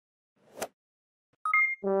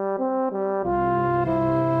Quickly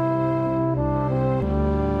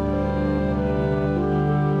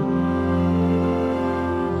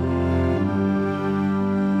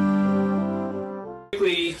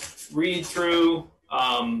read through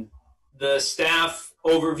the staff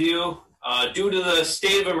overview. Due to the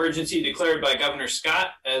state of emergency declared by Governor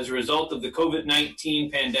Scott as a result of the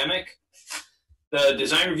COVID-19 pandemic, the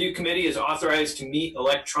Design Review Committee is authorized to meet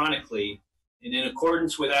electronically. And in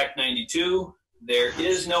accordance with Act 92, there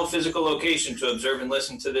is no physical location to observe and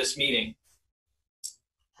listen to this meeting.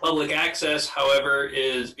 Public access, however,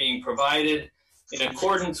 is being provided in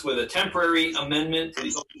accordance with a temporary amendment to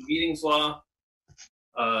the Open Meetings Law.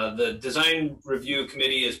 The Design Review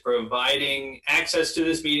Committee is providing access to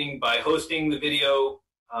this meeting by hosting the video,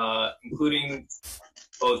 including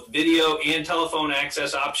both video and telephone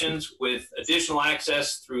access options, with additional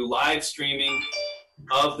access through live streaming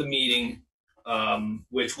of the meeting,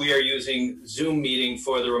 which we are using Zoom meeting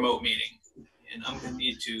for the remote meeting. And I'm going to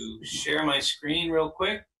need to share my screen real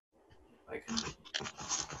quick. I can.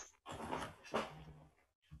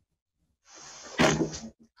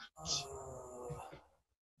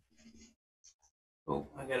 Oh,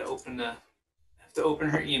 I gotta open the. I have to open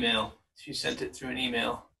her email. She sent it through an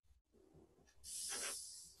email.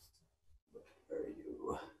 Where are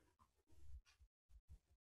you?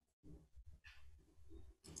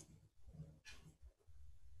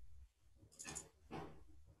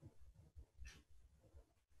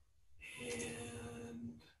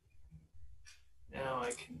 And now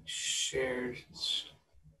I can share.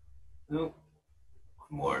 Nope.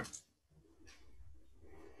 One more.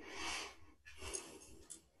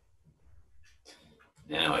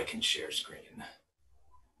 Now I can share screen.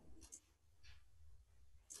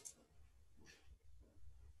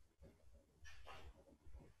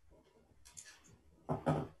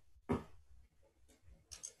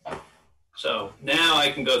 So now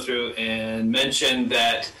I can go through and mention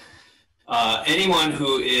that anyone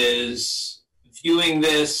who is viewing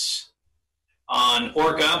this on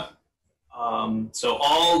Orca, so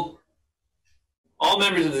all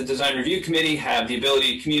members of the Design Review Committee have the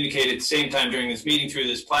ability to communicate at the same time during this meeting through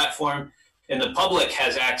this platform, and the public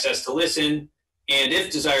has access to listen and, if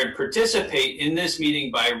desired, participate in this meeting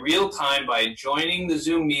by real time by joining the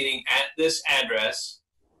Zoom meeting at this address,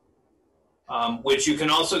 which you can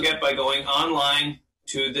also get by going online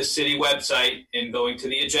to the city website and going to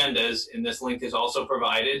the agendas, and this link is also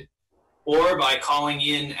provided, or by calling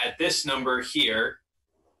in at this number here.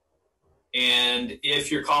 And if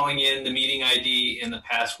you're calling in, the meeting ID and the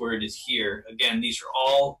password is here. Again, these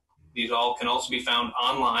all can also be found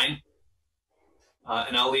online.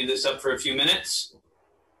 And I'll leave this up for a few minutes.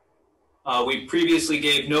 We previously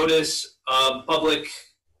gave notice of public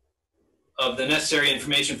of the necessary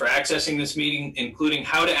information for accessing this meeting, including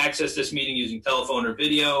how to access this meeting using telephone or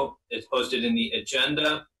video. It's posted in the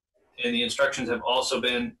agenda, and the instructions have also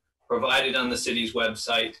been provided on the city's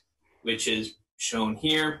website, which is shown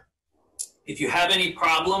here. If you have any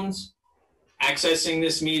problems accessing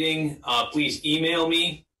this meeting, please email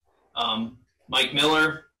me, Mike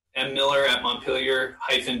Miller,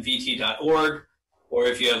 mmiller@montpelier-vt.org. Or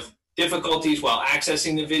if you have difficulties while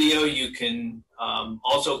accessing the video, you can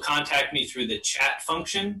also contact me through the chat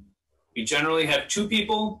function. We generally have 2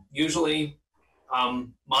 people, usually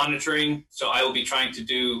monitoring, so I will be trying to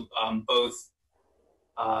do both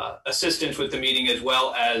assistance with the meeting as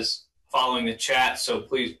well as following the chat, so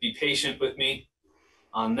please be patient with me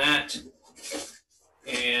on that.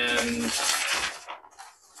 And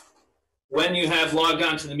when you have logged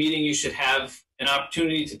on to the meeting, you should have an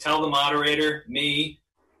opportunity to tell the moderator, me,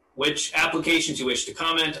 which applications you wish to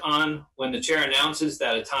comment on. When the chair announces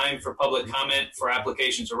that a time for public comment for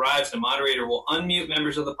applications arrives, the moderator will unmute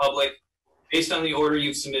members of the public based on the order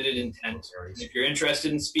you've submitted intent. If you're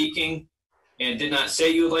interested in speaking and did not say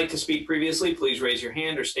you would like to speak previously, please raise your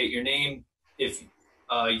hand or state your name. If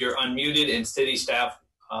you're unmuted, and city staff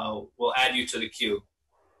will add you to the queue.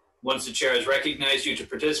 Once the chair has recognized you to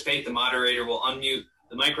participate, the moderator will unmute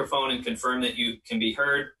the microphone and confirm that you can be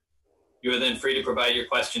heard. You are then free to provide your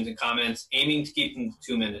questions and comments, aiming to keep them to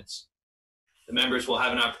 2 minutes. The members will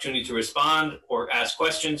have an opportunity to respond or ask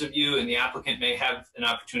questions of you, and the applicant may have an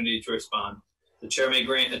opportunity to respond. The chair may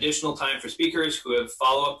grant additional time for speakers who have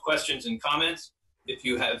follow-up questions and comments. If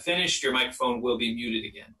you have finished, your microphone will be muted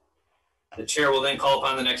again. The chair will then call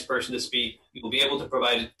upon the next person to speak. You will be able to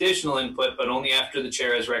provide additional input, but only after the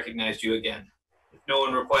chair has recognized you again. If no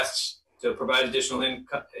one requests to provide additional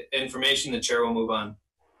information, the chair will move on.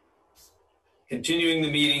 Continuing the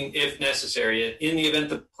meeting if necessary. In the event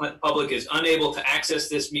the public is unable to access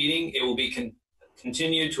this meeting, it will be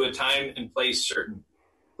continued to a time and place certain.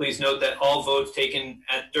 Please note that all votes taken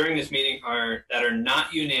during this meeting that are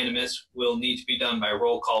not unanimous will need to be done by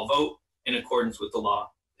roll call vote in accordance with the law.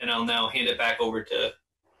 And I'll now hand it back over to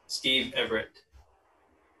Steve Everett.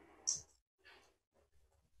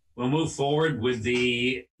 We'll move forward with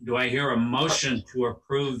do I hear a motion to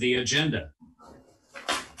approve the agenda?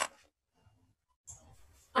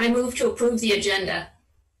 I move to approve the agenda.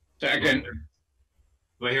 Second.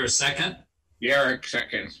 Do I hear a second? Yerrick,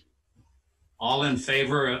 seconds. All in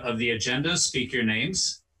favor of the agenda, speak your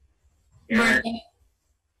names. Yerrick.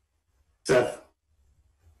 Seth.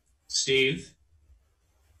 Steve.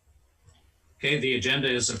 Okay, the agenda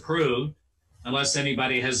is approved. Unless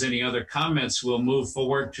anybody has any other comments, we'll move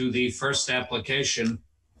forward to the first application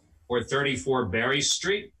for 34 Berry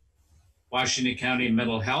Street, Washington County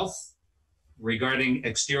Mental Health, regarding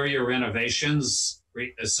exterior renovations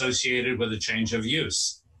associated with a change of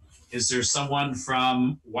use. Is there someone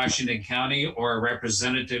from Washington County or a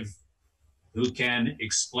representative who can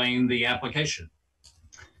explain the application?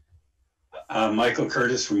 Michael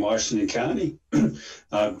Curtis from Washington County.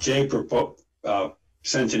 Jay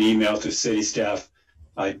sent an email to city staff.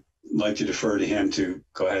 I'd like to defer to him to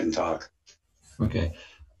go ahead and talk. Okay,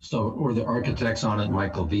 so we're the architects on it.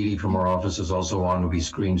 Michael Beatty from our office is also on. We'll be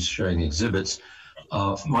screen sharing exhibits.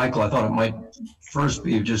 Michael, I thought it might first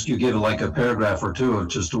be just you give like a paragraph or two of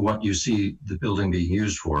just what you see the building being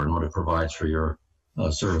used for and what it provides for your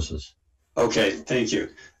services. Okay, thank you.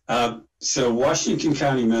 So Washington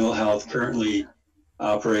County Mental Health currently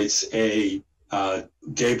operates a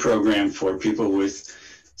day program for people with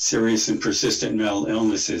serious and persistent mental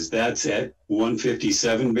illnesses. That's at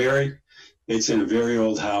 157 Berry. It's in a very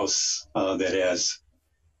old house that has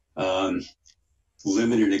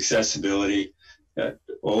limited accessibility,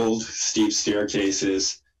 old steep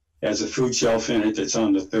staircases, has a food shelf in it that's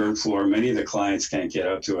on the 3rd floor. Many of the clients can't get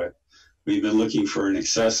up to it. We've been looking for an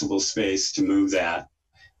accessible space to move that.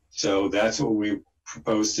 So that's what we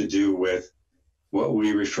propose to do with what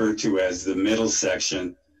we refer to as the middle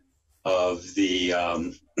section of the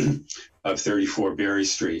of 34 Berry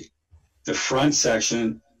Street. The front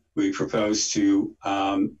section, we propose to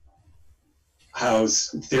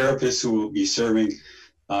house therapists who will be serving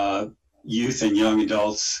youth and young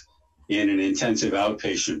adults in an intensive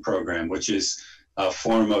outpatient program, which is a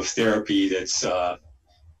form of therapy that's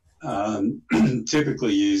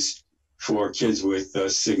typically used for kids with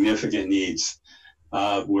significant needs.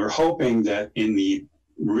 We're hoping that in the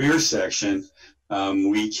rear section,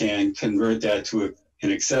 we can convert that to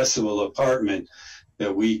an accessible apartment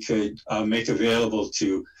that we could make available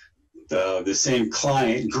to the same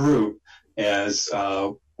client group as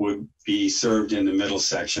would be served in the middle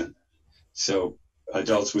section. So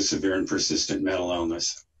adults with severe and persistent mental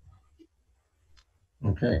illness.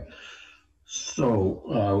 Okay,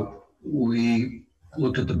 so we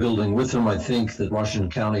looked at the building with them. I think that Washington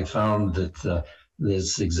County found that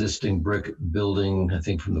this existing brick building, I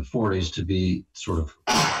think from the 40s, to be sort of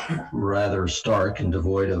rather stark and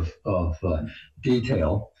devoid of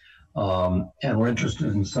detail. And we're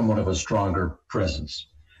interested in somewhat of a stronger presence.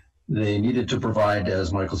 They needed to provide,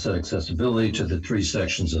 as Michael said, accessibility to the 3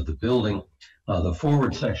 sections of the building. The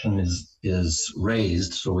forward section is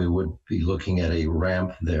raised, so we would be looking at a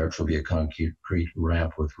ramp there, which will be a concrete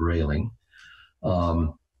ramp with railing.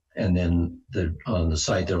 And then on the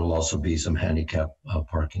site, there will also be some handicap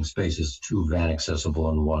parking spaces, 2 van accessible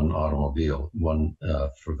and 1 automobile, 1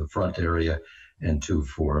 for the front area and 2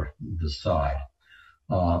 for the side.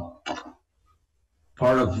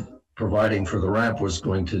 Part of providing for the ramp was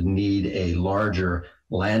going to need a larger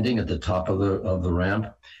landing at the top of the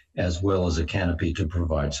ramp, as well as a canopy to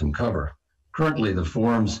provide some cover. Currently, the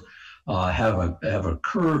forms have a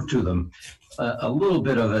curve to them, a little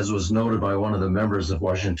bit of, as was noted by one of the members of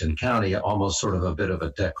Washington County, almost sort of a bit of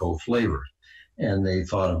a deco flavor. And they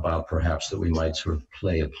thought about perhaps that we might sort of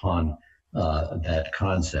play upon that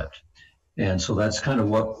concept. And so that's kind of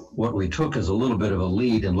what we took as a little bit of a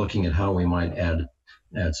lead in looking at how we might add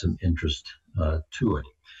some interest to it.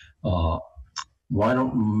 Why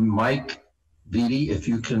don't Mike Beatty, if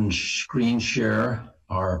you can screen share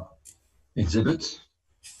our exhibits.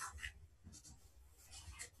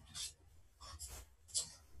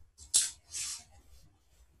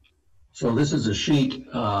 So this is a sheet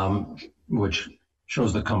which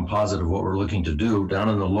shows the composite of what we're looking to do. Down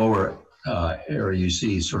in the lower area, you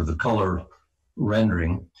see sort of the color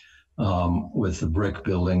rendering with the brick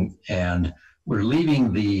building, and we're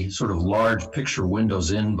leaving the sort of large picture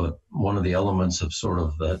windows in, but one of the elements of sort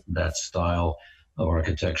of that style of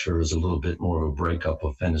architecture is a little bit more of a breakup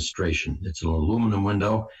of fenestration. It's an aluminum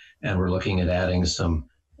window, and we're looking at adding some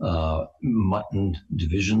mutton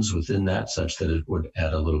divisions within that, such that it would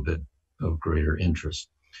add a little bit of greater interest.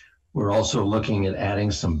 We're also looking at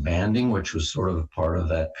adding some banding, which was sort of a part of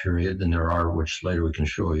that period, and there are, which later we can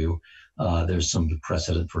show you. There's some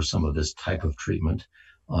precedent for some of this type of treatment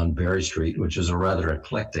on Berry Street, which is a rather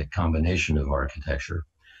eclectic combination of architecture.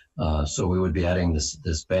 So we would be adding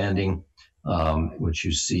this banding, which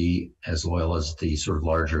you see, as well as the sort of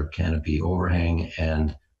larger canopy overhang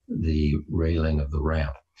and the railing of the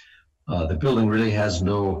ramp. The building really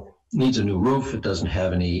needs a new roof. It doesn't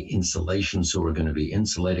have any insulation, so we're going to be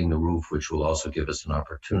insulating the roof, which will also give us an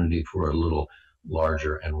opportunity for a little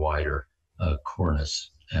larger and wider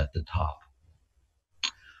cornice at the top.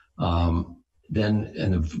 Then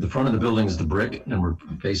in the front of the building is the brick, and we're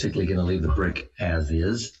basically going to leave the brick as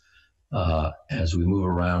is. As we move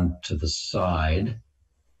around to the side,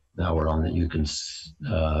 now we're on that. You can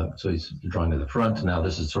so he's drawing to the front. Now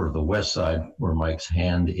this is sort of the west side where Mike's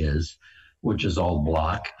hand is, which is all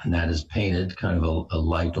block, and that is painted kind of a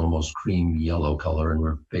light, almost cream yellow color, and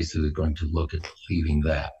we're basically going to look at leaving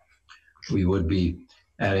that. We would be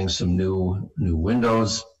adding some new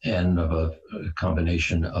windows and of a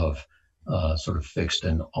combination of sort of fixed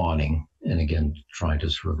and awning, and again trying to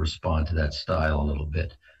sort of respond to that style a little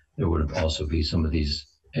bit. There would also be some of these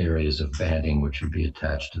areas of banding which would be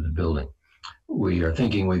attached to the building. We are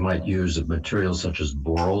thinking we might use a material such as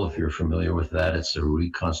boral, if you're familiar with that. It's a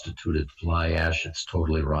reconstituted fly ash. It's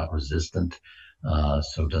totally rot resistant,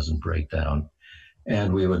 so it doesn't break down.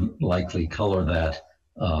 And we would likely color that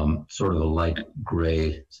sort of a light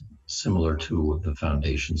gray, similar to the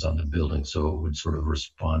foundations on the building, so it would sort of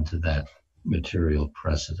respond to that material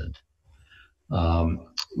precedent.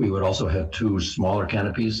 We would also have two smaller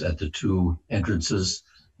canopies at the two entrances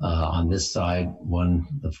on this side, one,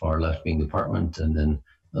 the far left being the apartment, and then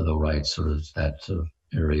the right sort of that sort of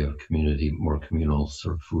area of community, more communal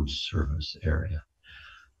sort of food service area.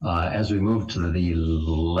 As we move to the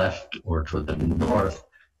left or to the north,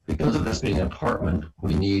 because of this being an apartment,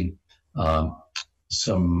 we need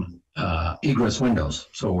some egress windows.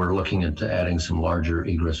 So we're looking into adding some larger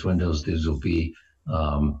egress windows. These will be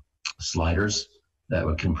sliders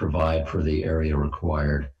that can provide for the area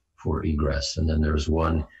required for egress. And then there's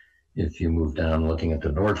one, if you move down looking at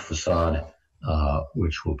the north facade,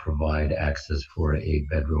 which will provide access for a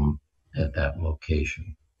bedroom at that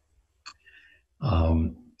location.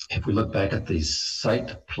 If we look back at the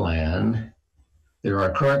site plan, there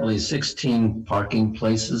are currently 16 parking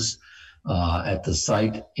places at the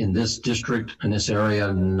site. In this district, in this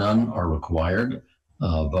area, none are required,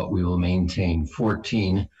 but we will maintain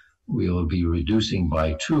 14. We will be reducing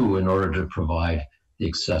by 2 in order to provide the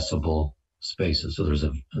accessible spaces. So there's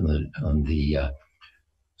on the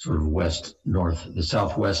sort of the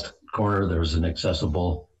southwest corner, there's an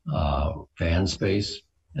accessible van space,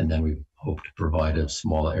 and then we hope to provide a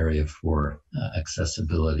small area for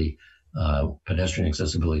accessibility, pedestrian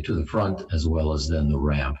accessibility to the front, as well as then the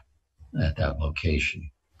ramp at that location.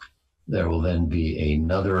 There will then be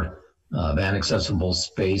another van accessible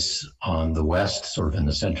space on the west, sort of in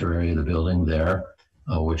the center area of the building there,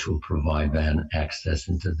 which will provide van access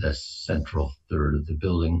into the central third of the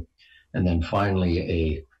building. And then finally,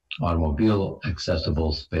 a automobile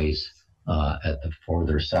accessible space at the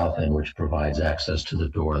further south end, which provides access to the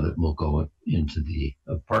door that will go into the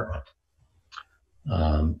apartment.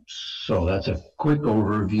 So that's a quick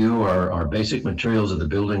overview. Our basic materials of the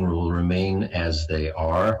building will remain as they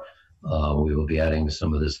are. We will be adding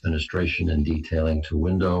some of this fenestration and detailing to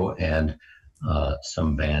window and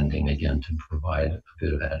some banding, again, to provide a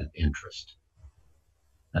bit of added interest.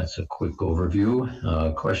 That's a quick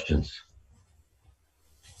overview. Questions?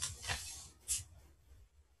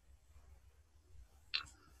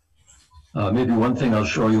 Maybe one thing I'll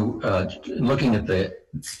show you, looking at the,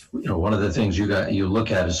 one of the things you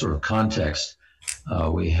look at is sort of context.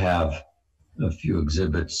 We have a few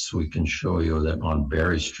exhibits we can show you that on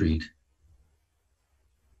Berry Street.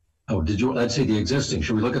 Oh, let's see the existing.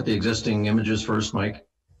 Should we look at the existing images first, Mike?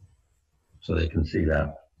 So they can see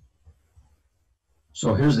that.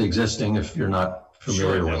 So here's the existing, if you're not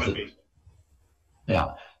familiar with it.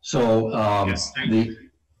 Yeah, so Yes, the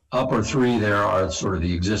upper three there are sort of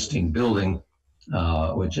the existing building,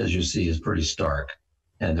 which as you see is pretty stark.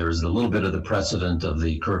 And there's a little bit of the precedent of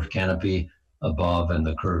the curved canopy above and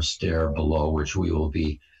the curved stair below, which we will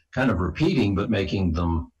be kind of repeating, but making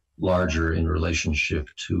them larger in relationship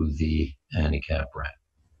to the handicap ramp.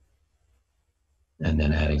 And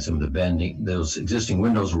then adding some of the banding. Those existing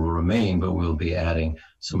windows will remain, but we'll be adding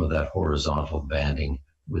some of that horizontal banding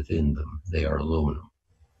within them. They are aluminum.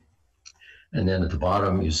 And then at the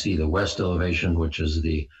bottom, you see the west elevation, which is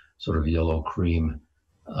the sort of yellow cream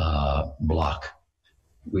block.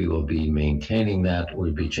 We will be maintaining that.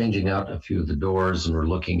 We'll be changing out a few of the doors, and we're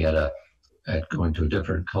looking at going to a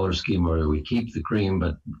different color scheme where we keep the cream,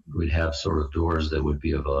 but we'd have sort of doors that would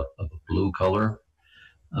be of a blue color,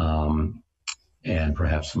 and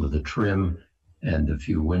perhaps some of the trim and the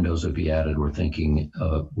few windows that be added, we're thinking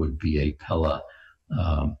would be a Pella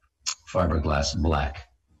fiberglass black.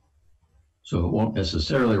 So it won't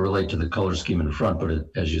necessarily relate to the color scheme in the front, but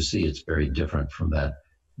as you see, it's very different from that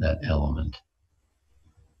element.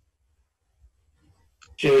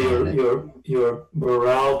 Jay, your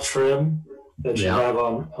mural trim that you have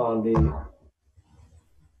on the, I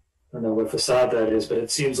don't know what facade that is, but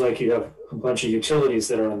it seems like you have a bunch of utilities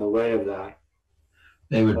that are in the way of that.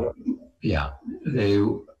 They would, yeah.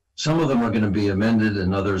 Some of them are going to be amended,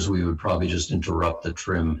 and others we would probably just interrupt the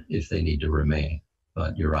trim if they need to remain.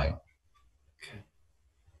 But you're right. Okay.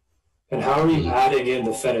 And how are you adding in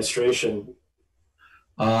the fenestration?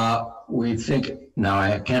 We think, now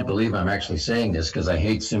I can't believe I'm actually saying this because I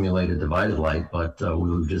hate simulated divided light, but we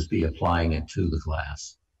will just be applying it to the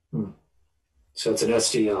glass. So it's an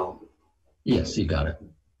SDL? Yes, you got it.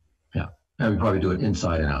 Yeah, and we probably do it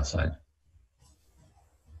inside and outside.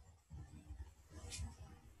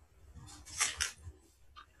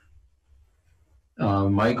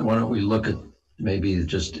 Mike, why don't we look at maybe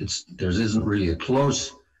just, there isn't really a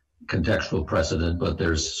close contextual precedent, but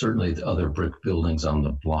there's certainly other brick buildings on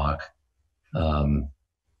the block,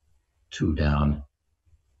 two down.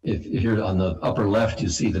 If you're on the upper left, you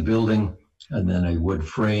see the building and then a wood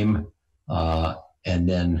frame, and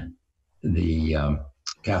then the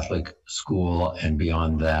Catholic school, and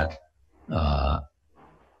beyond that,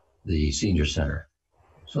 the senior center.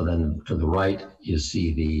 So then to the right, you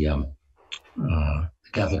see the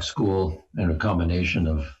Catholic school and a combination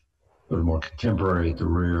of sort of more contemporary at the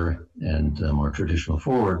rear and more traditional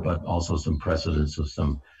forward, but also some precedents of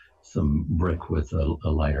some brick with a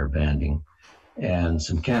lighter banding. And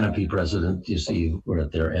some canopy precedent, you see we're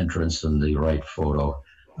at their entrance in the right photo.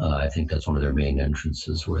 I think that's one of their main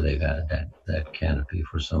entrances where they've added that canopy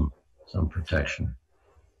for some protection.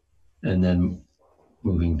 And then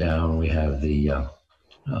moving down, we have the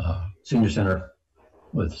senior center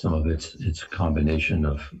with some of its combination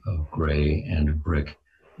of gray and brick,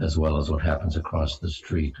 as well as what happens across the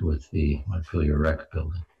street with the Montpelier Rec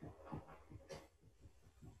building.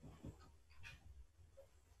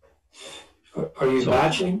 Are you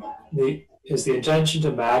matching is the intention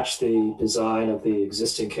to match the design of the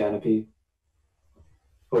existing canopy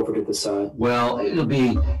over to the side? Well, it'll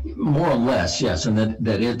be more or less, yes, and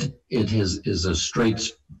that it is a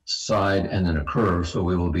straight side and then a curve, so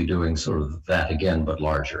we will be doing sort of that again, but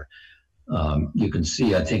larger. You can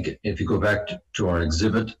see, I think, if you go back to our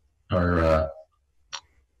exhibit, our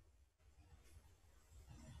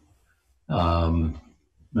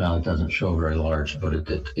well, it doesn't show very large, but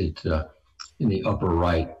it in the upper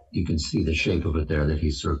right, you can see the shape of it there that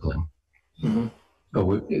he's circling. Mm-hmm. But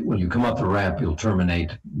when you come up the ramp, you'll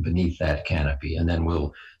terminate beneath that canopy, and then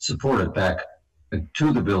we'll support it back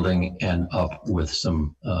to the building and up with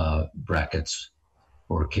some brackets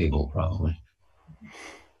or cable probably.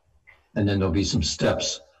 And then there'll be some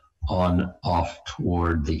steps off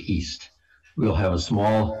toward the east. We'll have a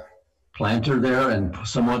small planter there, and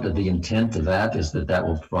somewhat of the intent of that is that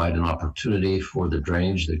will provide an opportunity for the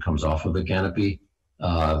drainage that comes off of the canopy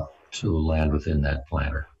to land within that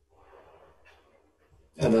planter.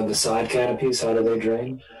 And then the side canopies, how do they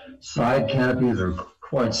drain? Side canopies are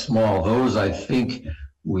quite small. Those, I think,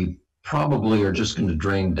 we probably are just going to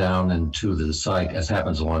drain down into the site, as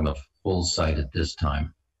happens along the full site at this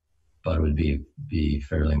time, but it would be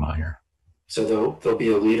fairly minor. So there'll be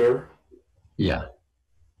a leader? Yeah.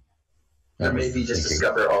 There may be just a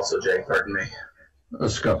scupper also, Jay, pardon me. A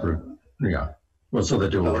scupper, yeah. Well, so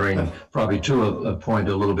that it will drain probably to a point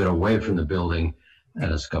a little bit away from the building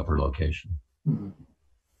at a scupper location. Mm-hmm.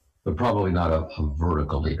 But probably not a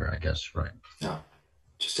vertical leader, I guess, right? No,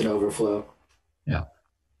 just an overflow. Yeah.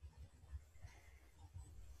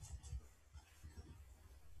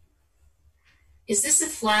 Is this a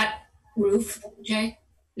flat roof, Jay?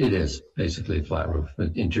 It is basically a flat roof,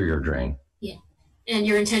 an interior drain. Yeah. And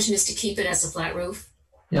your intention is to keep it as a flat roof?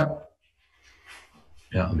 Yep.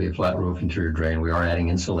 Yeah, it'll be a flat roof, interior drain. We are adding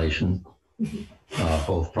insulation,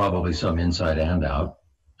 both probably some inside and out,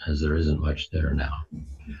 as there isn't much there now.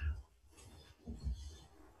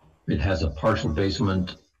 It has a partial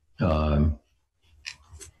basement,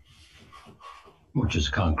 which is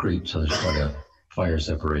concrete, so there's quite a fire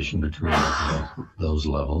separation between those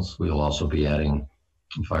levels. We'll also be adding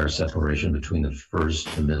fire separation between the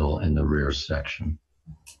first, the middle, and the rear section.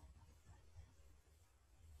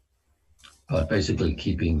 but basically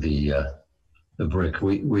keeping the brick.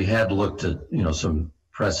 We had looked at, you know, some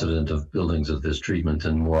precedent of buildings of this treatment,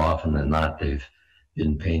 and more often than not, they've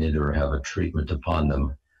been painted or have a treatment upon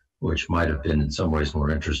them, which might have been in some ways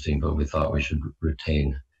more interesting, but we thought we should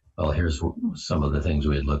retain, well, here's some of the things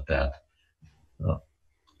we had looked at,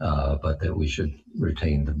 but that we should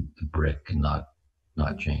retain the brick and not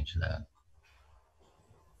change that.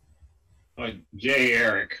 Jay,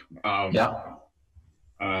 Eric. Yeah.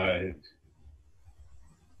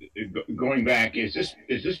 Going back, is this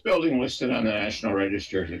building listed on the National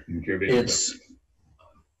Register as a contributing? It's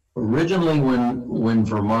originally when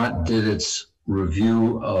Vermont did its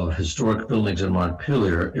review of historic buildings in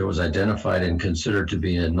Montpelier, it was identified and considered to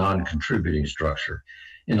be a non-contributing structure.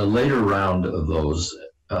 In a later round of those,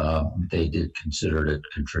 they did consider it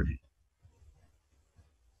contributing.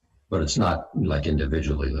 But it's not like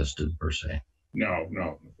individually listed per se. No,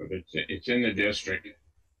 but it's in the district.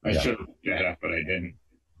 I should have looked that up, but I didn't.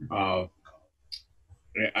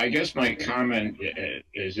 I guess my comment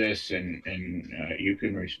is this, and you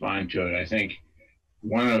can respond to it. I think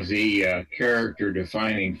one of the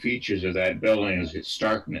character-defining features of that building is its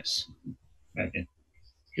starkness. I mean,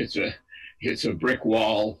 it's a brick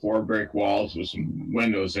wall, 4 brick walls with some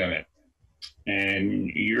windows in it, and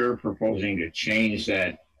you're proposing to change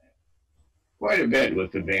that quite a bit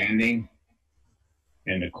with the banding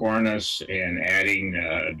and the cornice and adding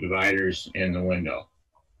dividers in the window.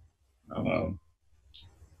 I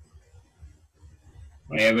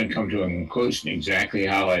haven't come to a conclusion exactly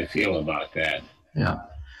how I feel about that. Yeah,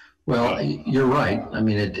 well, you're right. I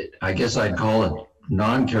mean, I guess I'd call it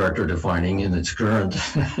non-character defining in its current.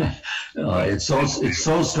 It's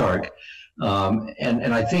so stark,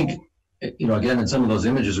 and I think, you know, again, in some of those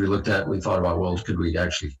images we looked at, we thought about, well, could we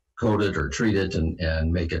actually coat it or treat it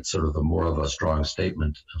and make it sort of more of a strong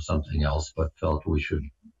statement of something else, but felt we should.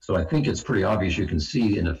 So I think it's pretty obvious. You can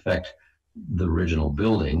see, in effect, the original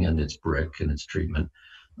building and its brick and its treatment,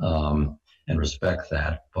 and respect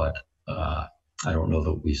that. But I don't know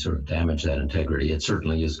that we sort of damage that integrity. It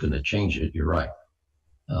certainly is going to change it. You're right.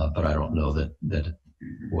 But I don't know that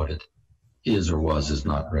what it is or was is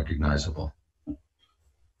not recognizable.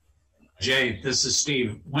 Jay, this is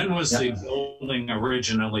Steve. When was the building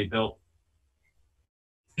originally built?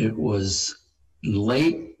 It was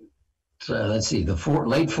late, let's see,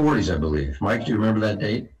 late 40s, I believe. Mike, do you remember that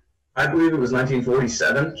date? I believe it was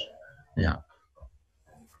 1947. Yeah.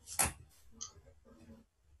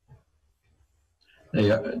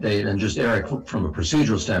 They and just Eric, from a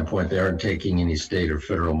procedural standpoint, they aren't taking any state or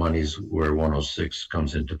federal monies where 106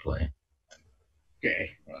 comes into play.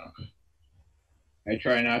 Okay, well, I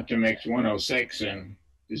try not to mix 106 and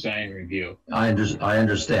design review. I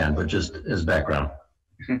understand, but just as background.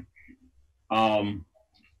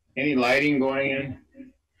 Any lighting going in?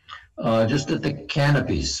 Just at the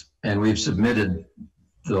canopies, and we've submitted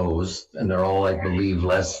those, and they're all, I believe,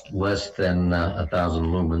 less than 1,000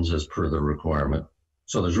 lumens as per the requirement.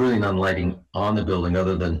 So there's really none lighting on the building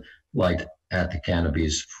other than light at the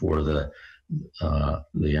canopies for the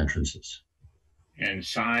entrances. And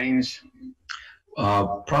signs?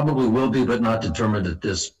 Probably will be, but not determined at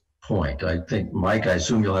this point. I think, Mike, I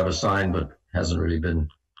assume you'll have a sign, but hasn't really been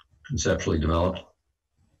conceptually developed.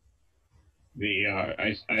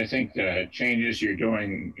 I think the changes you're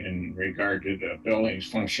doing in regard to the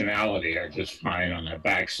building's functionality are just fine on the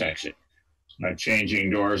back section. Changing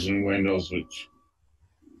doors and windows, which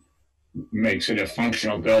makes it a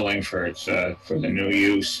functional building for its for the new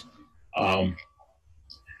use. I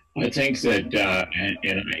think that, and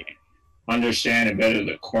I understand a bit of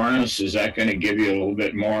the cornice. Is that going to give you a little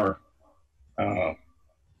bit more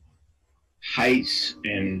height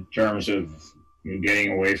in terms of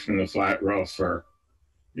getting away from the flat roof, or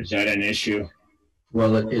is that an issue?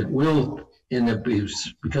 Well, it will,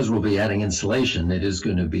 because we'll be adding insulation, it is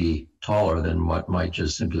going to be taller than what might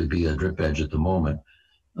just simply be a drip edge at the moment.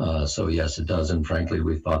 So yes, it does. And frankly,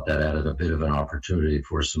 we thought that added a bit of an opportunity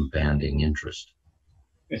for some banding interest.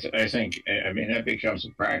 I think, I mean, that becomes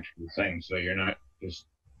a practical thing. So you're not just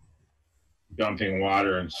dumping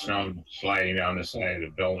water and snow sliding down the side of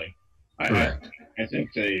the building. I think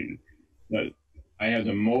I have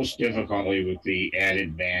the most difficulty with the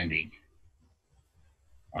added banding.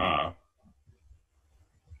 I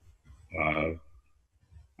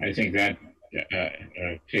think that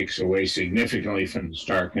takes away significantly from the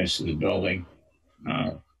starkness of the building.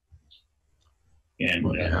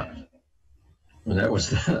 Well, that was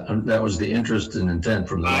the interest and intent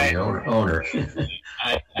from the owner.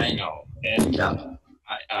 I know, and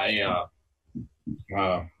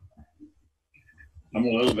I'm a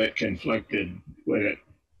little bit conflicted with it.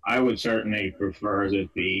 I would certainly prefer that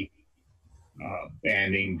the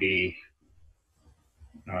banding be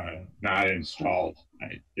not installed.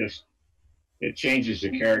 It changes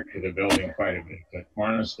the character of the building quite a bit. The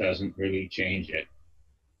cornice doesn't really change it.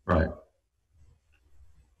 Right.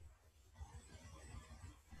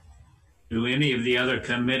 Do any of the other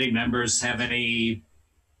committee members have any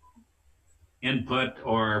input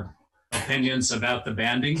or opinions about the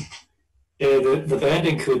banding? Yeah, the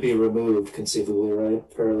banding could be removed conceivably, right?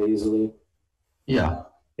 Fairly easily. Yeah.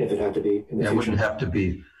 If it had to be. It wouldn't have to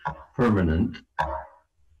be permanent.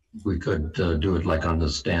 We could do it like on the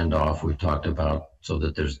standoff we talked about, so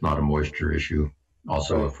that there's not a moisture issue.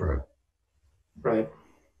 Also, right. for right.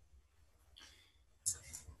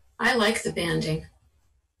 I like the banding.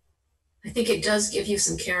 I think it does give you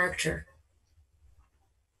some character.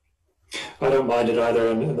 I don't mind it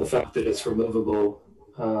either, and the fact that it's removable,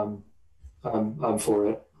 I'm for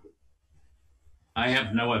it. I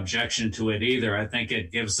have no objection to it either. I think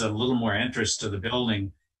it gives a little more interest to the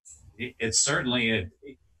building. It certainly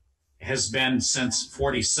has been since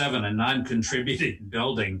 47 a non-contributing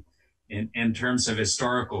building in terms of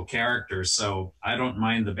historical character, so I don't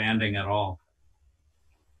mind the banding at all.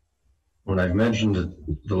 When I've mentioned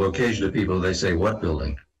the location to people, they say, "What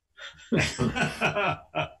building?"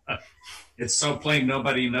 It's so plain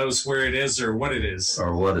nobody knows where it is or what it is.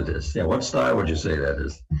 Or what it is. Yeah, what style would you say that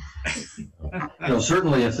is?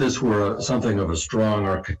 Certainly if this were something of a strong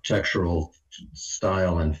architectural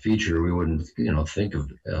style and feature, we wouldn't, think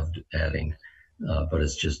of adding. But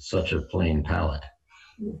it's just such a plain palette.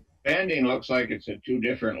 Banding looks like it's at two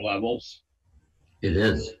different levels. It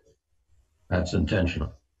is. That's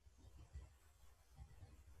intentional.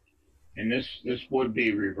 And this would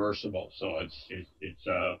be reversible, so it's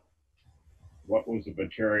what was the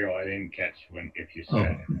material? I didn't catch if you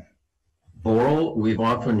said it. Boral, we've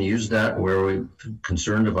often used that where we're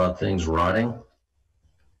concerned about things rotting.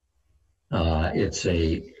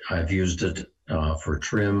 I've used it for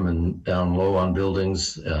trim and down low on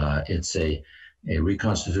buildings. It's a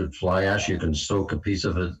reconstituted fly ash. You can soak a piece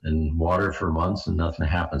of it in water for months and nothing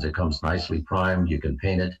happens. It comes nicely primed. You can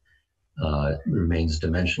paint it. It remains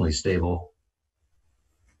dimensionally stable.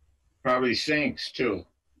 Probably sinks too.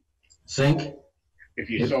 Sink? If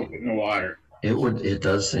you soak it in the water. It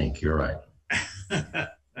does sink, you're right.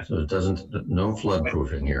 So it doesn't, no flood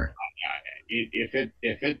proofing here. If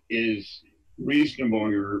it is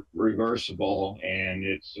reasonably reversible and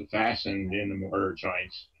it's fastened in the mortar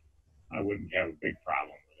joints, I wouldn't have a big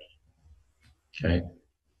problem with it. Okay.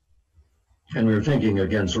 And we were thinking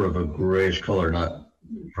again, sort of a grayish color, not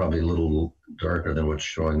probably a little darker than what's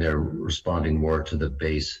showing there, responding more to the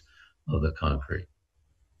base of the concrete.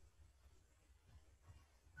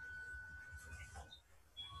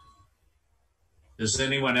 Does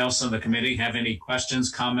anyone else on the committee have any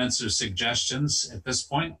questions, comments, or suggestions at this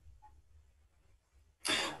point?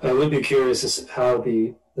 I would be curious as to how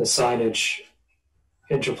the signage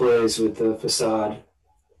interplays with the facade.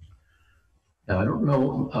 I don't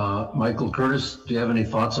know, Michael Curtis, do you have any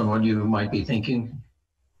thoughts on what you might be thinking?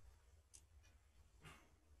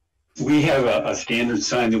 We have a standard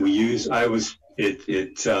sign that we use.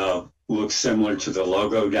 It looks similar to the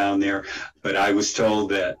logo down there, but I was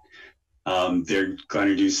told that they're going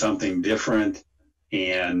to do something different,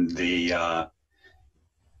 and I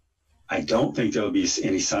don't think there'll be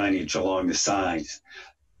any signage along the sides.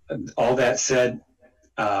 All that said,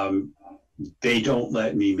 they don't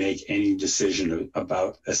let me make any decision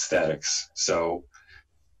about aesthetics. So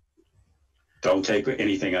don't take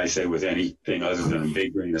anything I say with anything other than a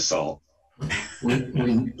big grain of salt.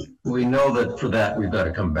 We know that for that we've got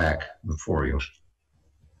to come back before you.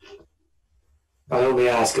 I only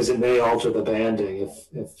ask because it may alter the banding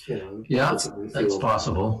if Yeah, that's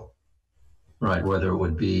possible. Right, whether it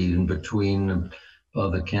would be in between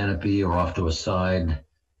the canopy or off to a side,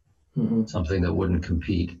 something that wouldn't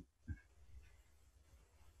compete.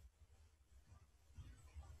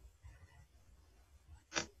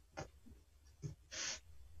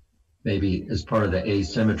 Maybe as part of the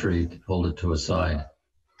asymmetry, hold it to a side.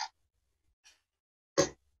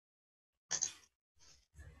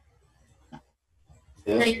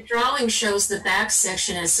 Yeah. Now your drawing shows the back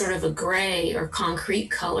section as sort of a gray or concrete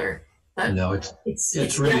color, but no, it's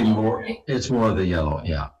really yellow, more. Right? It's more of the yellow,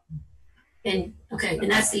 yeah. And okay, and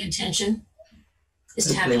that's the intention, is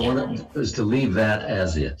to have yellow. Is to leave that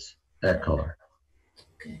as is, that color.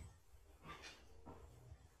 Okay.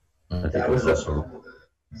 That was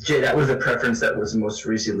Jay, that was the preference that was most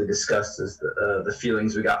recently discussed, as the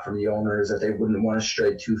feelings we got from the owners that they wouldn't want to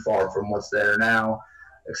stray too far from what's there now,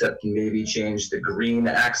 except maybe change the green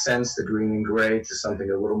accents, the green and gray, to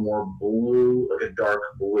something a little more blue, like a dark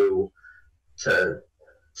blue, to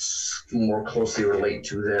more closely relate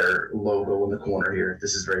to their logo in the corner here.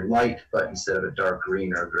 This is very light, but instead of a dark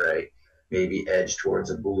green or gray, maybe edge towards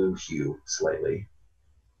a blue hue slightly.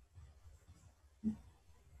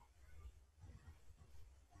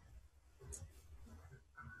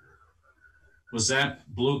 Was that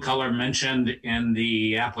blue color mentioned in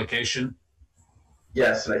the application?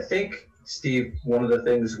 Yes, and I think, Steve, one of the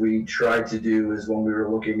things we tried to do is when we were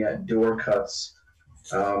looking at door cuts,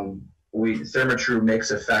 Therma-Tru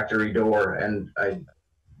makes a factory door, and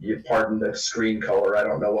you pardon the screen color, I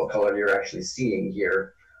don't know what color you're actually seeing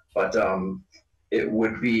here, but it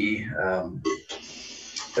would be a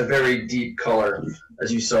very deep color.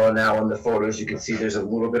 As you saw now in the photos, you can see there's a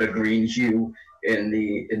little bit of green hue in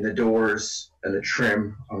the doors and the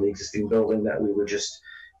trim on the existing building that we would just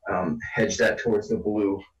hedge that towards the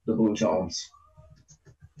blue tones.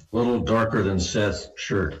 A little darker than Seth's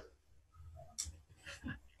shirt.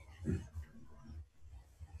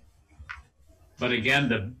 But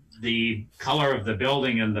again, the color of the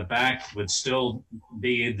building in the back would still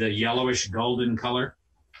be the yellowish golden color?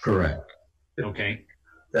 Correct. Okay.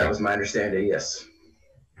 That was my understanding, yes.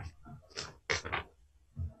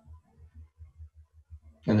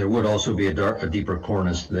 And there would also be a deeper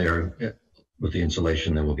cornice there with the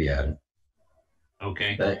insulation that will be added.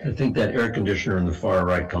 Okay. I think that air conditioner in the far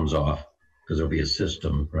right comes off because there'll be a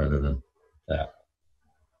system rather than that.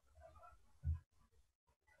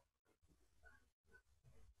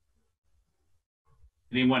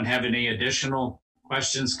 Anyone have any additional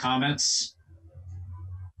questions, comments?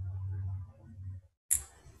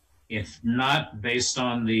 If not, based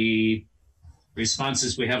on the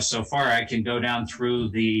responses we have so far, I can go down through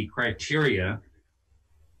the criteria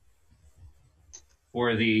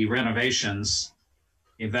for the renovations.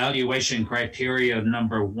 Evaluation criteria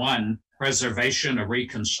number 1, preservation or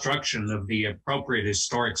reconstruction of the appropriate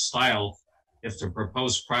historic style if the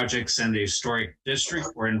proposed project's in the historic district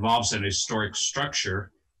or involves an historic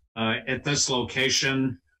structure. At this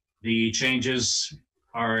location, the changes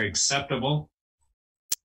are acceptable.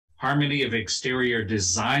 Harmony of exterior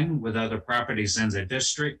design with other properties in the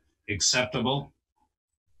district, acceptable.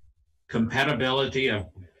 Compatibility of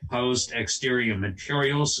proposed exterior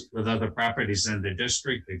materials with other properties in the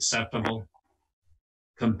district, acceptable.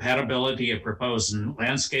 Compatibility of proposed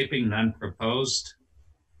landscaping, none proposed.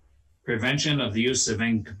 Prevention of the use of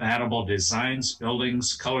incompatible designs,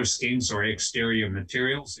 buildings, color schemes, or exterior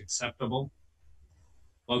materials, acceptable.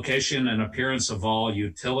 Location and appearance of all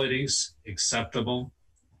utilities, acceptable.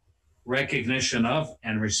 Recognition of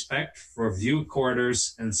and respect for view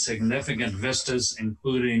corridors and significant vistas,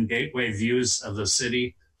 including gateway views of the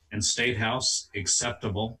city and State House,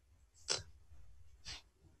 acceptable.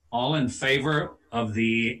 All in favor of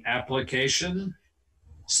the application,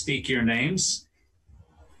 speak your names.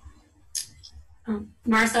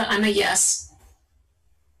 Martha, I'm a yes.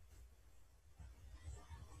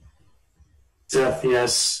 Seth,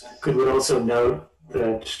 yes. Could we also note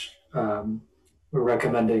that we're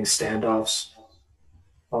recommending standoffs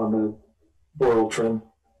on the boral trim?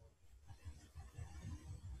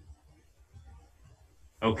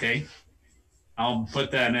 Okay. I'll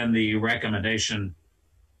put that in the recommendation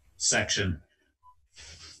section.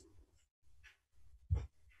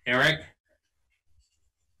 Eric?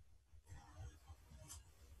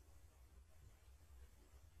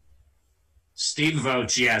 Steve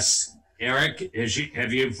votes yes. Eric,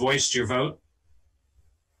 have you voiced your vote?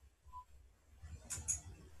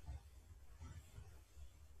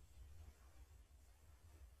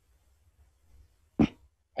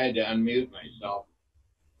 I had to unmute myself.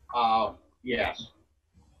 Yes.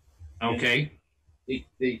 Okay.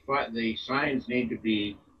 The signs need to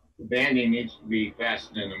be, the banding needs to be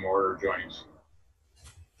fastened in the mortar joints.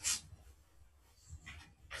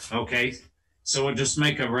 Okay. So we'll just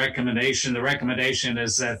make a recommendation. The recommendation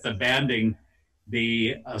is that the banding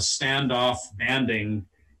be a standoff banding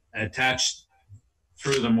attached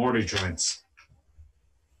through the mortar joints.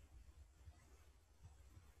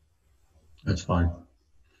 That's fine.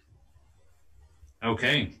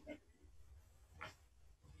 Okay.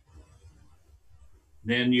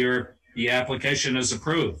 Then the application is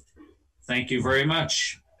approved. Thank you very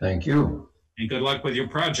much. Thank you. And good luck with your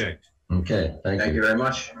project. Okay. Thank you very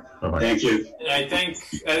much. Bye-bye. Thank you. And I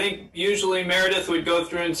think usually Meredith would go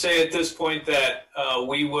through and say at this point that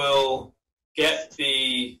we will get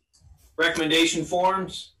the recommendation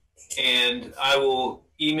forms and I will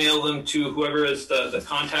email them to whoever is the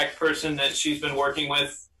contact person that she's been working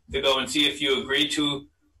with to go and see if you agree to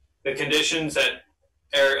the conditions that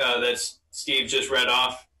Steve just read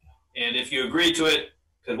off. And if you agree to it,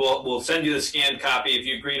 because we'll send you the scanned copy. If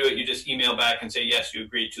you agree to it, you just email back and say, yes, you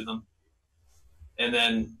agree to them. and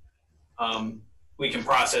then we can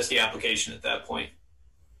process the application at that point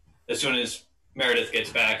as soon as Meredith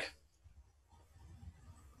gets back.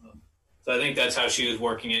 So I think that's how she was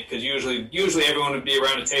working it, because usually everyone would be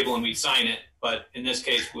around a table and we'd sign it, but in this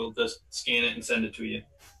case, we'll just scan it and send it to you.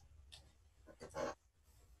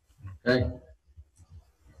 Okay.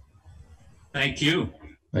 Thank you.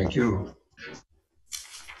 Thank you.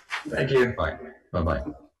 Thank you. Bye. Bye-bye.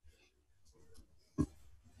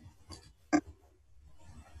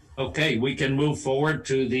 Okay, we can move forward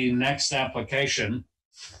to the next application,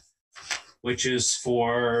 which is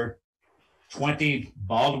for 20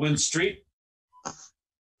 Baldwin Street.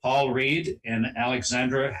 Paul Reed and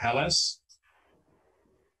Alexandra Hellis.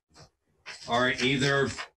 Are either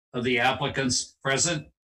of the applicants present?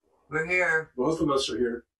 We're here. Both of us are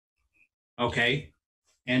here. Okay.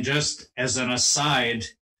 And just as an aside,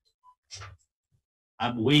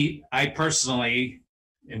 I personally,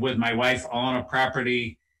 with my wife, own a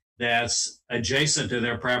property that's adjacent to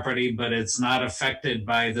their property, but it's not affected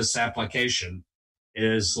by this application.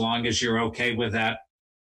 As long as you're okay with that,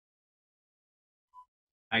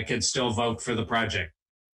 I can still vote for the project.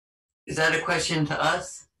 Is that a question to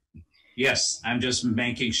us? Yes, I'm just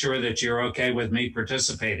making sure that you're okay with me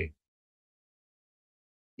participating.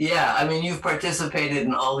 Yeah, I mean, you've participated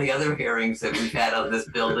in all the other hearings that we've had on this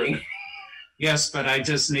building. Yes, but I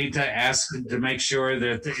just need to ask to make sure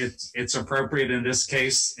that it's appropriate in this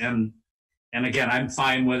case. And again, I'm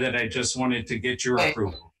fine with it. I just wanted to get your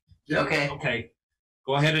approval. Okay. Okay.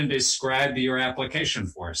 Go ahead and describe your application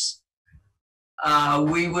for us.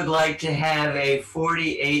 We would like to have a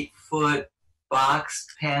 48-foot box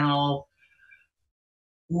panel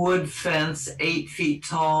wood fence, 8 feet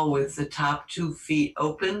tall with the top 2 feet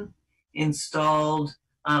open, installed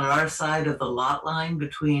on our side of the lot line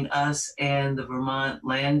between us and the Vermont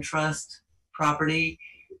Land Trust property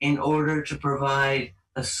in order to provide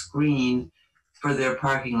a screen for their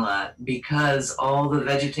parking lot, because all the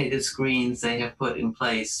vegetative screens they have put in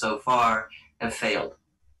place so far have failed.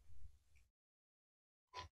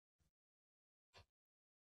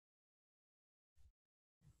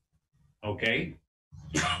 Okay.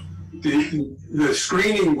 The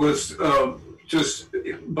screening was just,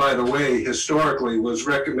 by the way, historically was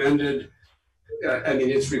recommended. I mean,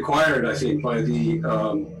 it's required, I think, by the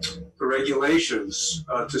regulations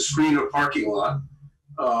to screen a parking lot.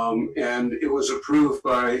 And it was approved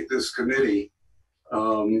by this committee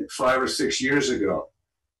 5 or 6 years ago.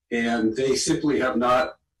 And they simply have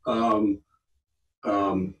not been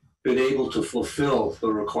able to fulfill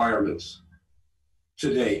the requirements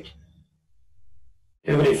to date.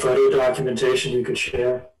 Do you have any photo documentation you could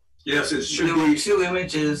share? Yes, it should There be. were 2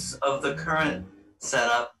 images of the current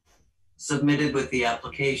setup submitted with the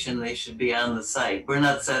application. They should be on the site. We're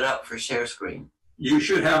not set up for share screen. You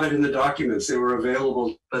should have it in the documents. They were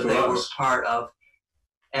available But to they were us. part of,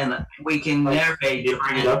 and we can narrate. Can you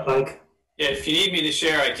bring it up, Mike? Yeah, if you need me to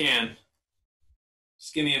share, I can.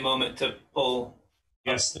 Just give me a moment to pull.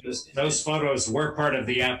 Yes, those photos were part of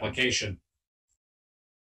the application.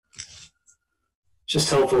 Just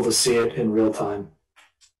helpful to see it in real time.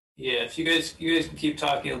 Yeah, if you guys can keep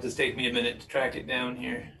talking, it'll just take me a minute to track it down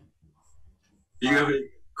here. Do you have any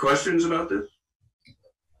questions about this?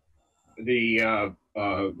 The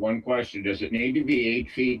one question, does it need to be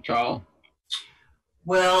 8 feet tall?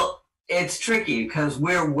 Well, it's tricky because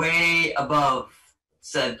we're way above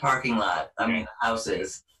said parking lot. I mean, the house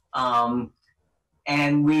is.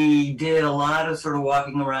 And we did a lot of sort of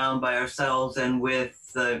walking around by ourselves and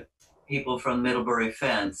with the people from Middlebury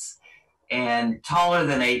Fence. And taller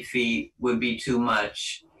than 8 feet would be too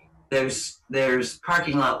much. There's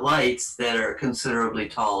parking lot lights that are considerably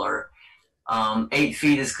taller. 8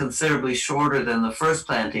 feet is considerably shorter than the first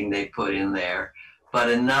planting they put in there, but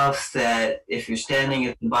enough that if you're standing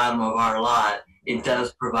at the bottom of our lot, it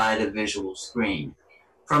does provide a visual screen.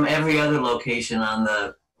 From every other location on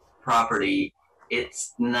the property,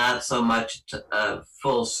 it's not so much a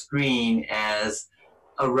full screen as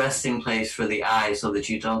a resting place for the eye so that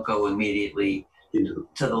you don't go immediately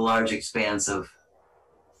to the large expanse of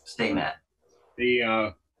stay mat.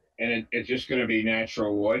 And it's just going to be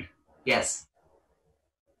natural wood? Yes.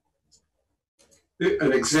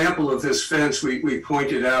 An example of this fence we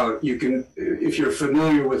pointed out, you can, if you're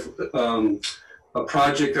familiar with a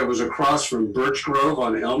project that was across from Birch Grove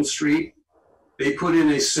on Elm Street, they put in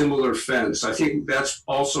a similar fence. I think that's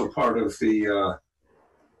also part of the,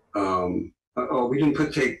 we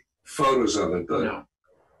didn't take photos of it, but no.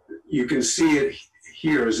 You can see it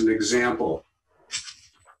here as an example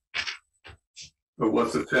of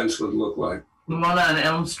what the fence would look like. The one on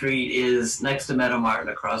Elm Street is next to Meadow Martin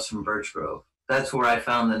across from Birch Grove. That's where I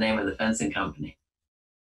found the name of the fencing company.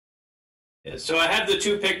 Yeah, so I have the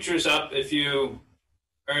two pictures up if you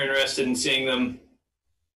are interested in seeing them.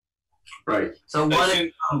 Right. So one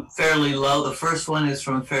is from fairly low. The first one is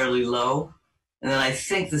from fairly low. And then I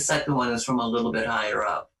think the second one is from a little bit higher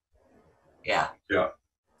up. Yeah. Yeah.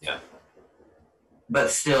 Yeah. But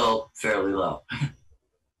still fairly low.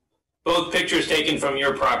 Both pictures taken from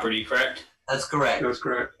your property, correct? That's correct. That's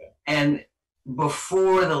correct. And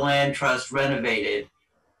before the land trust renovated,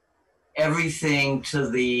 everything to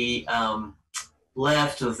the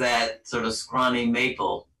left of that sort of scrawny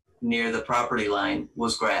maple near the property line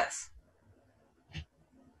was grass.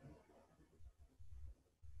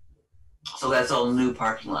 So that's all new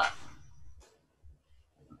parking lot.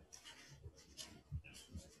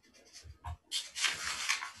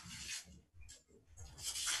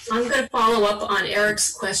 I'm going to follow up on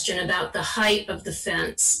Eric's question about the height of the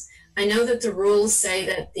fence. I know that the rules say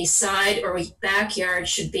that the side or backyard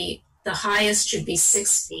should be, the highest should be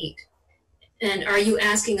 6 feet. And are you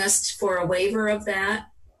asking us for a waiver of that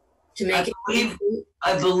to make it 8 feet?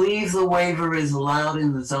 I believe the waiver is allowed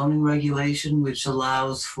in the zoning regulation, which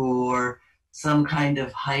allows for some kind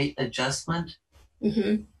of height adjustment.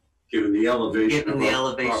 Mm-hmm. Given the elevation Given of the our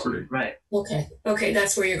elevation, property. right. Okay. Okay,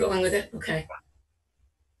 that's where you're going with it? Okay.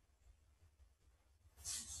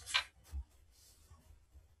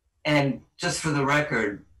 And just for the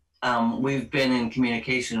record, we've been in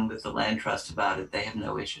communication with the land trust about it. They have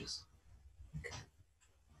no issues.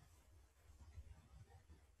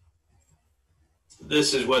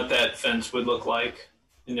 This is what that fence would look like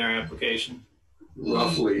in their application.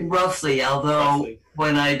 Roughly. Although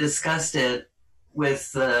when I discussed it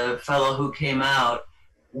with the fellow who came out,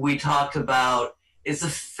 we talked about it's a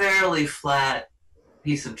fairly flat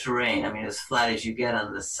piece of terrain. I mean, as flat as you get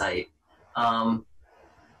on this site.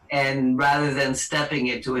 And rather than stepping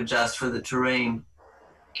it to adjust for the terrain,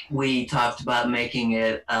 we talked about making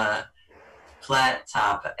it a flat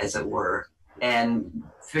top, as it were, and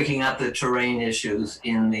picking up the terrain issues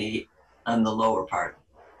on the lower part,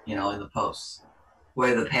 in the posts,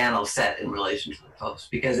 where the panel's set in relation to the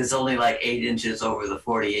post, because it's only like 8 inches over the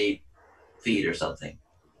 48 feet or something.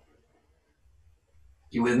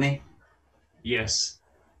 You with me? Yes.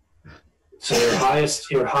 So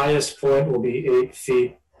your highest point will be 8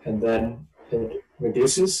 feet, and then it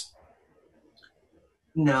reduces?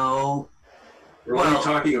 No. We're only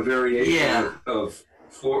talking a variation of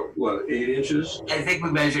 8 inches? I think we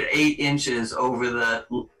measured 8 inches over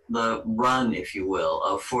the run, if you will,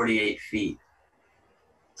 of 48 feet.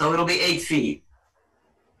 So it'll be 8 feet.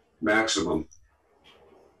 Maximum.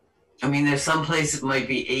 I mean, there's some place it might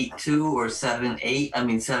be 8.2 or 7.8. I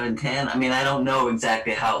mean, 7.10. I mean, I don't know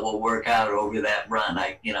exactly how it will work out over that run.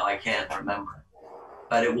 I can't remember.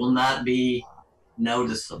 But it will not be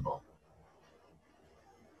noticeable.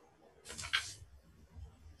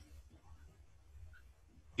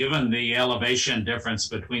 Given the elevation difference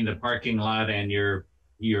between the parking lot and your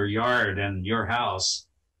yard and your house,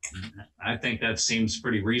 I think that seems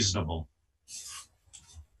pretty reasonable.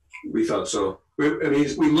 We thought so. We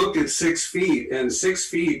looked at 6 feet, and 6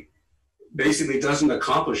 feet basically doesn't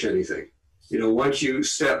accomplish anything. Once you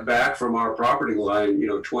step back from our property line,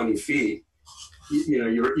 20 feet,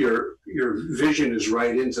 your vision is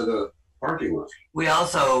right into the parking lot. We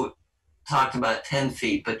also talked about 10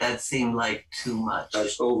 feet, but that seemed like too much.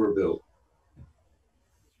 That's overbuilt.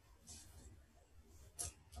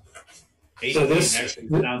 So this actually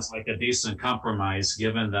sounds like a decent compromise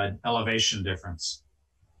given the elevation difference.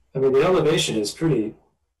 I mean, the elevation is pretty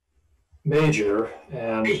major,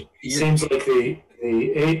 and it seems like the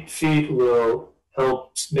 8 feet will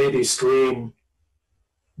help maybe screen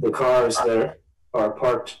the cars that are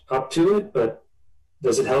parked up to it, but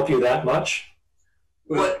does it help you that much?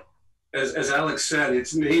 Well, as Alex said,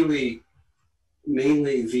 it's mainly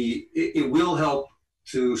it will help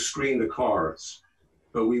to screen the cars,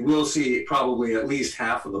 but we will see probably at least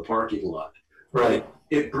half of the parking lot. Right.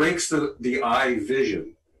 It breaks the eye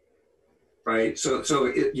vision. Right, so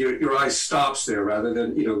your eye stops there rather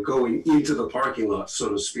than going into the parking lot, so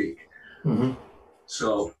to speak. Mm-hmm.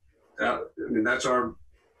 So that's our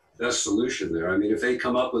best solution there. I mean, if they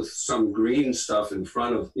come up with some green stuff in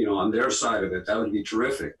front of on their side of it, that would be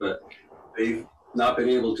terrific. But they've not been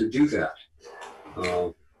able to do that.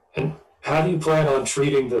 And how do you plan on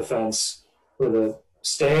treating the fence? With a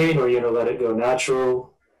stain, or let it go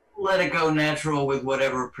natural? Let it go natural with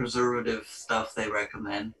whatever preservative stuff they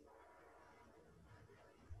recommend,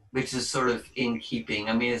 which is sort of in keeping.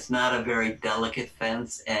 I mean, it's not a very delicate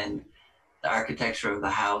fence, and the architecture of the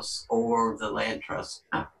house or the land trust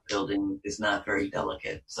building is not very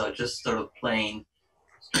delicate. So just sort of plain,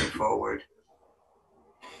 straightforward.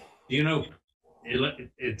 Do you know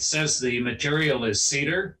it says the material is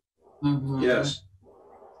cedar. Mm-hmm. Yes.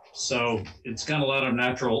 So it's got a lot of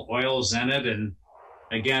natural oils in it. And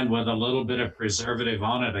again, with a little bit of preservative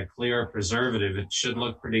on it, a clear preservative, it should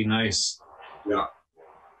look pretty nice. Yeah.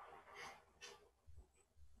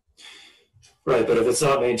 Right, but if it's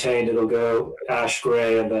not maintained, it'll go ash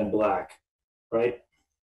gray and then black, right?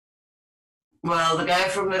 Well, the guy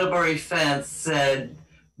from Middlebury Fence said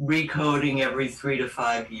recoating every 3 to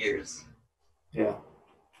 5 years. Yeah.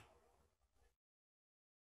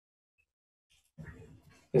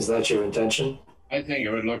 Is that your intention? I think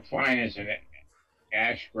it would look fine as an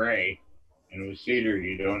ash gray, and with cedar,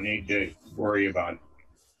 you don't need to worry about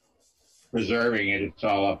preserving it. It's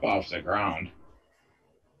all up off the ground.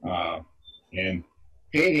 And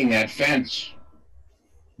painting that fence,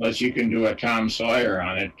 unless you can do a Tom Sawyer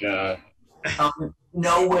on it.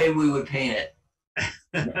 No way we would paint it.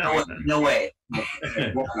 No way.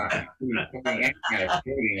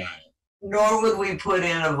 Nor would we put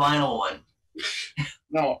in a vinyl one.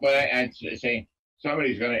 No, but I'd say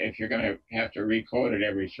somebody's gonna, if you're gonna have to recoat it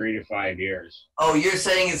every 3 to 5 years. Oh, you're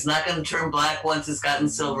saying it's not going to turn black once it's gotten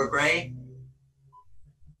silver gray?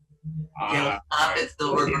 It'll stop at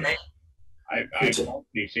silver gray? I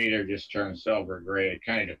mostly cedar just turns silver gray. It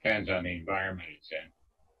kind of depends on the environment it's in.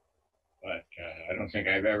 But I don't think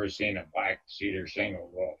I've ever seen a black cedar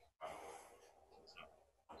single wolf.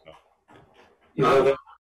 Do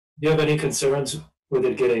you have any concerns with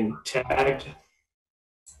it getting tagged?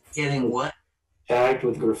 Getting what? Tagged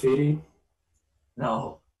with graffiti?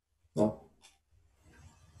 No. No.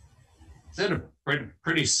 It's in a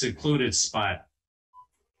pretty secluded spot.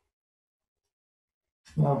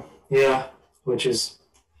 Well, yeah, which is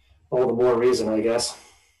all the more reason, I guess.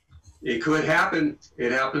 It could happen.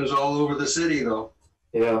 It happens all over the city, though.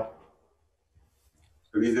 Yeah.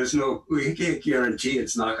 I mean, we can't guarantee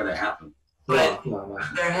it's not going to happen. But No.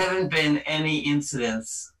 there haven't been any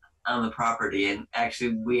incidents on the property, and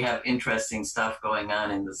actually we have interesting stuff going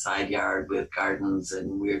on in the side yard with gardens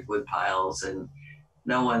and weird wood piles, and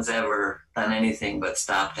no one's ever done anything but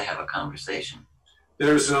stop to have a conversation.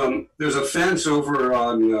 There's a fence over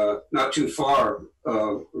on not too far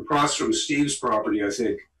across from Steve's property, I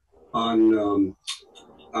think, on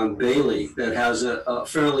Bailey, that has a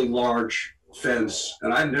fairly large fence,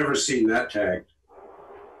 and I've never seen that tagged.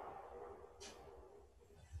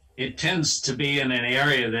 It tends to be in an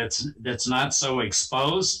area that's not so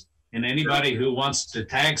exposed, and anybody who wants to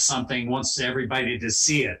tag something wants everybody to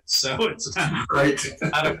see it. So it's not, Right.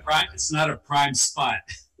 it's not a prime spot.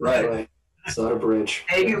 Right. It's not a bridge.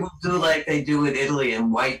 Maybe we'll do like they do in Italy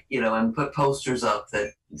and white, and put posters up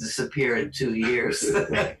that disappear in 2 years.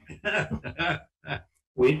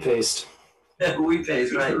 Wheat paste. We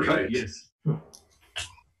paste, right? Right. Yes.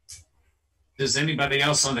 Does anybody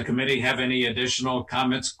else on the committee have any additional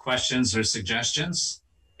comments, questions, or suggestions?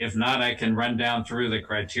 If not, I can run down through the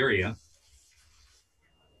criteria.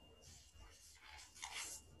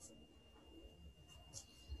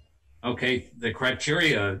 Okay, the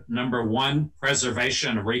criteria, number 1,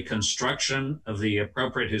 preservation and reconstruction of the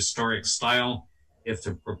appropriate historic style if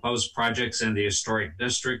the proposed project's in the historic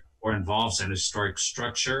district or involves an historic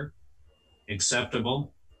structure,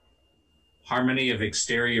 acceptable. Harmony of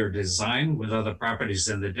exterior design with other properties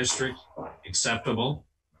in the district, acceptable.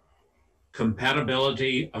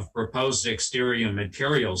 Compatibility of proposed exterior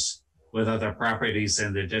materials with other properties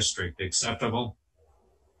in the district, acceptable.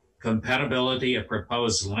 Compatibility of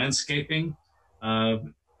proposed landscaping.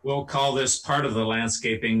 We'll call this part of the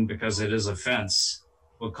landscaping because it is a fence.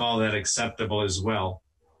 We'll call that acceptable as well.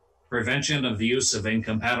 Prevention of the use of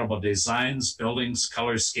incompatible designs, buildings,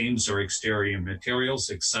 color schemes, or exterior materials,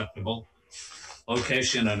 acceptable.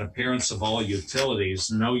 Location and appearance of all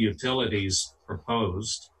utilities, no utilities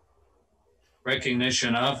proposed.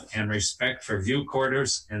 Recognition of and respect for view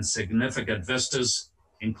corridors and significant vistas,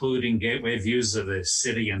 including gateway views of the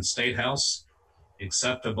city and state house,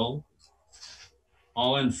 acceptable.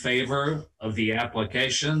 All in favor of the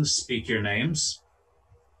application, speak your names.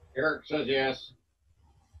 Eric says yes.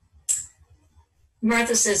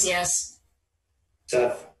 Martha says yes.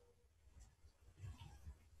 Seth.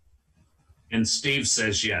 And Steve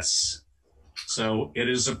says yes. So it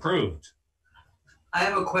is approved. I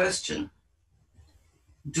have a question.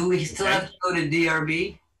 Do we still have to go to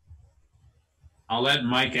DRB? I'll let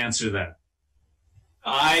Mike answer that.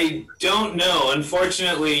 I don't know.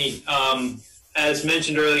 Unfortunately, as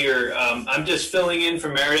mentioned earlier, I'm just filling in for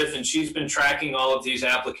Meredith, and she's been tracking all of these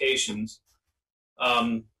applications.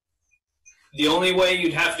 The only way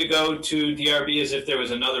you'd have to go to DRB is if there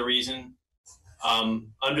was another reason.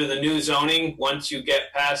 Under the new zoning, once you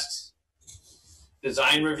get past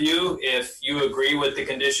design review. If you agree with the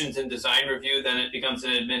conditions in design review, then it becomes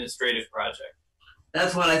an administrative project.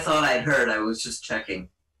 That's what I thought I'd heard. I was just checking.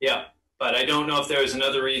 Yeah, but I don't know if there was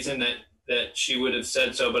another reason that she would have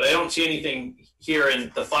said so, but I don't see anything here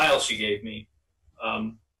in the file she gave me.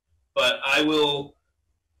 But I will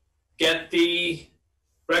get the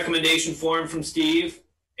recommendation form from Steve,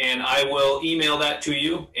 and I will email that to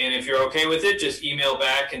you. And if you're okay with it, just email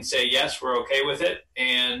back and say, yes, we're okay with it.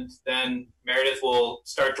 And then Meredith will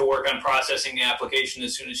start to work on processing the application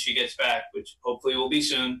as soon as she gets back, which hopefully will be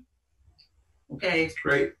soon. Okay,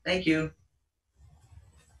 Great. thank you.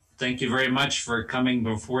 Thank you very much for coming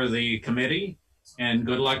before the committee, and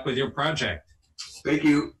good luck with your project. Thank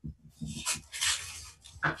you.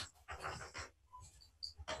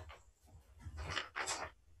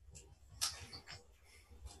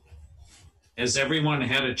 Has everyone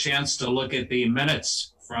had a chance to look at the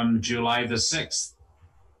minutes from July the 6th?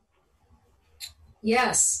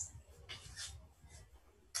 Yes.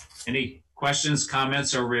 Any questions,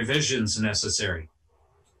 comments, or revisions necessary?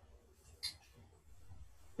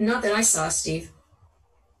 Not that I saw, Steve.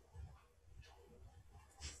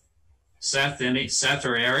 Seth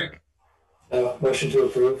or Eric? Motion to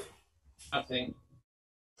approve. Nothing.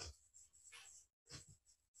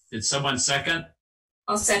 Did someone second?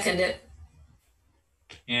 I'll second it.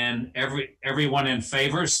 And everyone in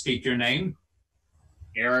favor, speak your name.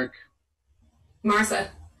 Eric, Martha.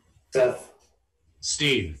 Seth.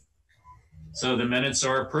 Steve. So the minutes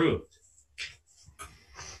are approved.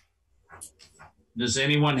 Does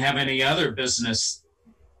anyone have any other business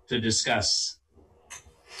to discuss?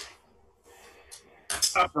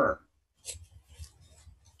 Upper.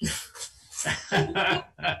 Out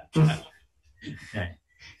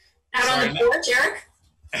on the porch,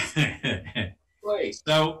 Eric? Wait.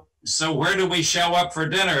 So where do we show up for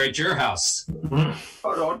dinner at your house?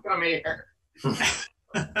 Oh, don't come here.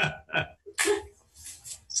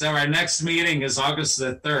 So our next meeting is August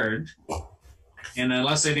the 3rd. And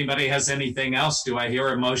unless anybody has anything else, do I hear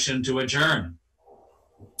a motion to adjourn?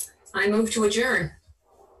 I move to adjourn.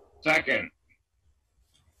 Second.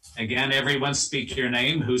 Again, everyone speak your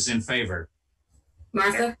name. Who's in favor?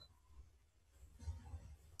 Martha?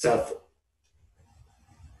 Seth.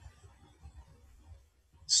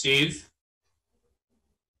 Steve?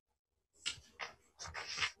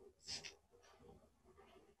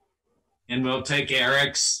 And we'll take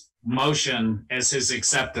Eric's motion as his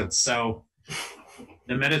acceptance. So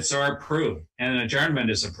the minutes are approved and an adjournment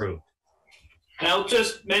is approved. And I'll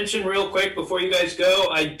just mention real quick before you guys go,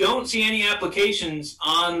 I don't see any applications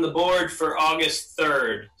on the board for August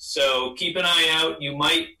 3rd. So keep an eye out. You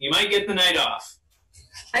might get the night off.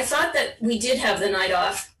 I thought that we did have the night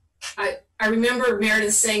off. I remember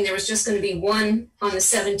Meredith saying there was just going to be one on the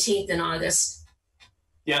 17th in August.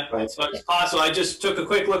 Yeah, so it's possible. I just took a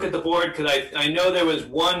quick look at the board because I know there was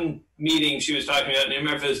one meeting she was talking about. I don't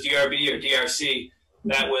remember if it was DRB or DRC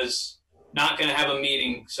that was not going to have a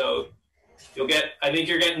meeting. So I think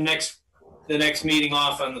you're getting the next meeting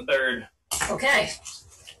off on the 3rd. Okay.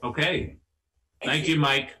 Okay. Thank you,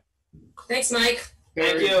 Mike. Thanks, Mike.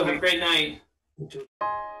 Thank you. Have a great night.